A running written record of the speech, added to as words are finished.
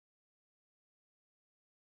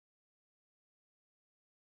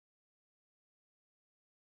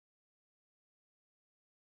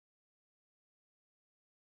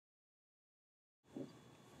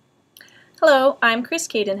Hello, I'm Chris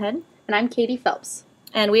Cadenhead, And I'm Katie Phelps.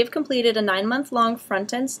 and we have completed a 9-month-long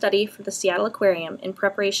front-end study for the Seattle Aquarium in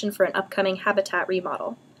preparation for an upcoming habitat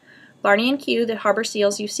remodel. Barney and Q, the harbor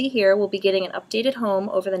seals you see here, will be getting an updated home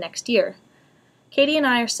over the next year. Katie and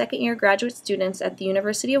I are second-year graduate students at the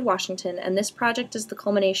University of Washington, and this project is the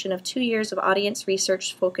culmination of 2 years of audience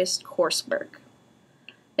research-focused coursework.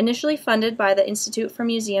 Initially funded by the Institute for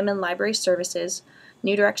Museum and Library Services,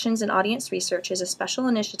 New Directions in Audience Research is a special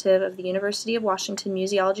initiative of the University of Washington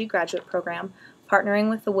Museology Graduate Program, partnering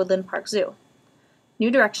with the Woodland Park Zoo. New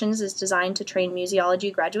Directions is designed to train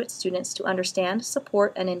museology graduate students to understand,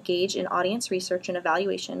 support, and engage in audience research and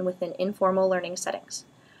evaluation within informal learning settings.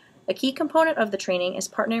 A key component of the training is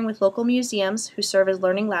partnering with local museums who serve as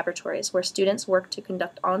learning laboratories where students work to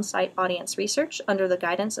conduct on-site audience research under the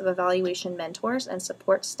guidance of evaluation mentors and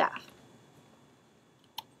support staff.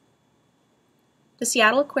 The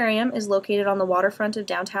Seattle Aquarium is located on the waterfront of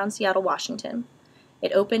downtown Seattle, Washington.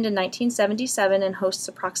 It opened in 1977 and hosts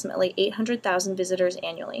approximately 800,000 visitors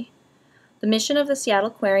annually. The mission of the Seattle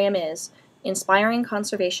Aquarium is inspiring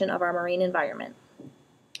conservation of our marine environment.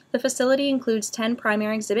 The facility includes 10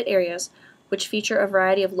 primary exhibit areas, which feature a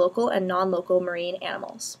variety of local and non-local marine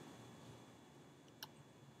animals.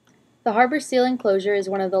 The harbor seal enclosure is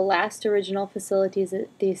one of the last original facilities at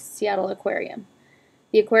the Seattle Aquarium.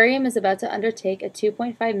 The aquarium is about to undertake a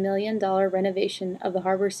 $2.5 million renovation of the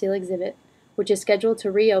harbor seal exhibit, which is scheduled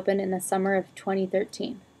to reopen in the summer of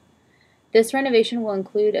 2013. This renovation will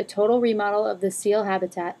include a total remodel of the seal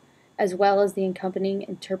habitat, as well as the accompanying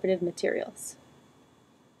interpretive materials.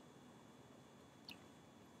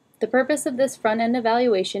 The purpose of this front-end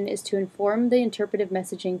evaluation is to inform the interpretive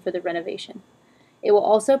messaging for the renovation. It will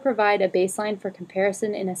also provide a baseline for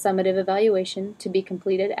comparison in a summative evaluation to be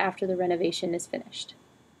completed after the renovation is finished.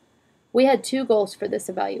 We had 2 goals for this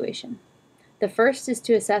evaluation. The first is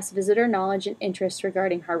to assess visitor knowledge and interest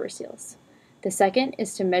regarding harbor seals. The second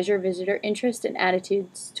is to measure visitor interest and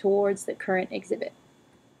attitudes towards the current exhibit.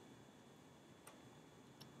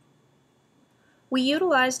 We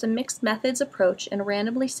utilized a mixed methods approach and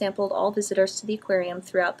randomly sampled all visitors to the aquarium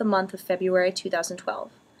throughout the month of February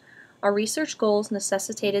 2012. Our research goals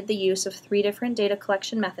necessitated the use of 3 different data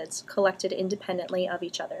collection methods collected independently of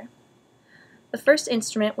each other. The first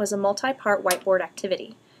instrument was a multi-part whiteboard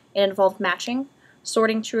activity. It involved matching,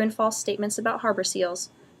 sorting true and false statements about harbor seals,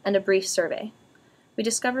 and a brief survey. We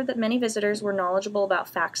discovered that many visitors were knowledgeable about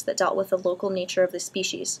facts that dealt with the local nature of the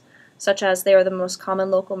species, such as they are the most common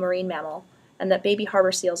local marine mammal, and that baby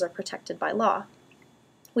harbor seals are protected by law.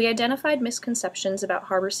 We identified misconceptions about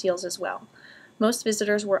harbor seals as well. Most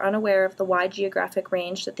visitors were unaware of the wide geographic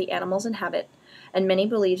range that the animals inhabit, and many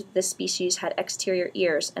believed that this species had exterior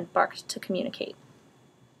ears and barked to communicate.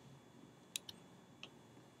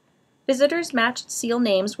 Visitors matched seal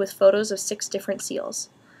names with photos of 6 different seals.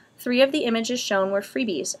 3 of the images shown were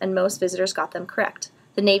freebies, and most visitors got them correct: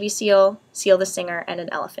 the Navy seal, Seal the Singer, and an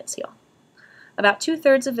elephant seal. About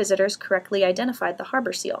 2/3 of visitors correctly identified the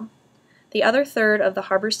harbor seal. The other third of the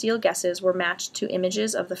harbor seal guesses were matched to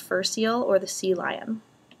images of the fur seal or the sea lion.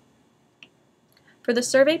 For the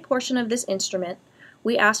survey portion of this instrument,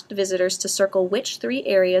 we asked visitors to circle which 3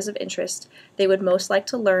 areas of interest they would most like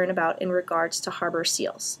to learn about in regards to harbor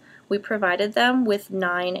seals. We provided them with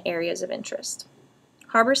 9 areas of interest.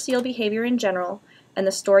 Harbor seal behavior in general, and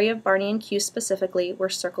the story of Barney and Q specifically, were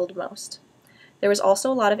circled most. There was also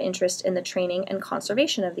a lot of interest in the training and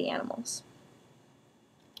conservation of the animals.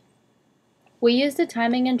 We used a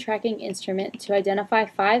timing and tracking instrument to identify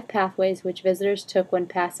 5 pathways which visitors took when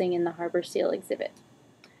passing in the harbor seal exhibit.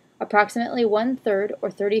 Approximately 1/3,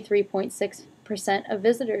 or 33.6% of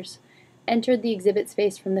visitors, entered the exhibit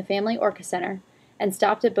space from the Family Orca Center and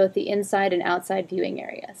stopped at both the inside and outside viewing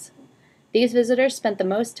areas. These visitors spent the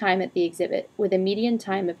most time at the exhibit, with a median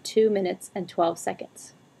time of 2 minutes and 12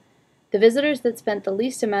 seconds. The visitors that spent the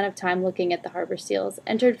least amount of time looking at the harbor seals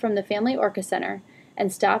entered from the Family Orca Center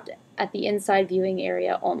and stopped at the inside viewing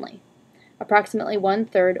area only. Approximately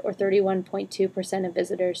 1/3, or 31.2% of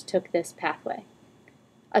visitors, took this pathway.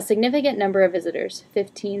 A significant number of visitors,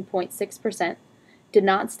 15.6%, did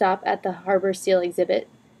not stop at the harbor seal exhibit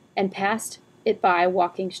and passed it by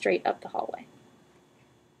walking straight up the hallway.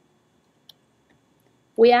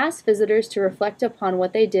 We asked visitors to reflect upon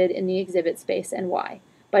what they did in the exhibit space and why,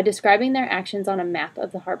 by describing their actions on a map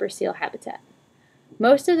of the harbor seal habitat.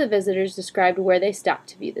 Most of the visitors described where they stopped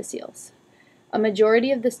to view the seals. A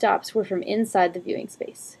majority of the stops were from inside the viewing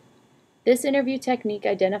space. This interview technique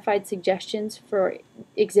identified suggestions for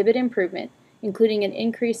exhibit improvement, including an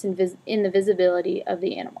increase in the visibility of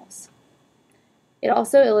the animals. It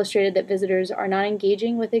also illustrated that visitors are not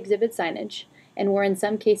engaging with exhibit signage and were in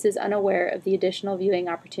some cases unaware of the additional viewing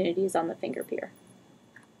opportunities on the Finger Pier.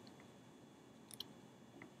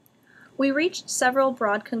 We reached several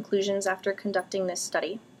broad conclusions after conducting this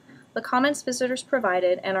study. The comments visitors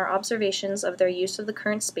provided and our observations of their use of the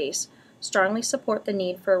current space strongly support the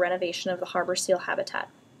need for a renovation of the harbor seal habitat.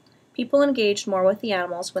 People engaged more with the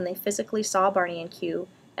animals when they physically saw Barney and Q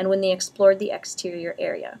and when they explored the exterior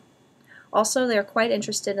area. Also, they are quite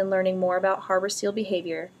interested in learning more about harbor seal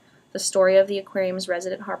behavior, the story of the aquarium's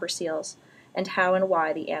resident harbor seals, and how and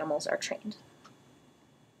why the animals are trained.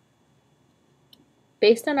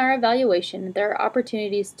 Based on our evaluation, there are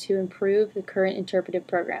opportunities to improve the current interpretive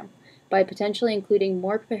program by potentially including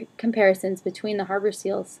more comparisons between the harbor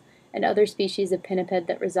seals and other species of pinniped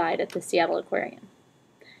that reside at the Seattle Aquarium.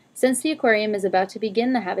 Since the aquarium is about to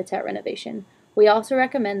begin the habitat renovation, we also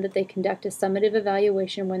recommend that they conduct a summative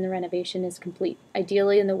evaluation when the renovation is complete,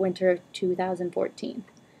 ideally in the winter of 2014.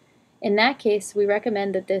 In that case, we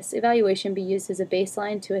recommend that this evaluation be used as a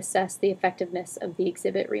baseline to assess the effectiveness of the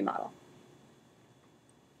exhibit remodel.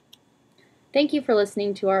 Thank you for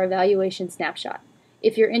listening to our evaluation snapshot.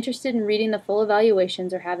 If you're interested in reading the full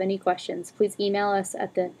evaluations or have any questions, please email us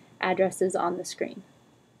at the addresses on the screen.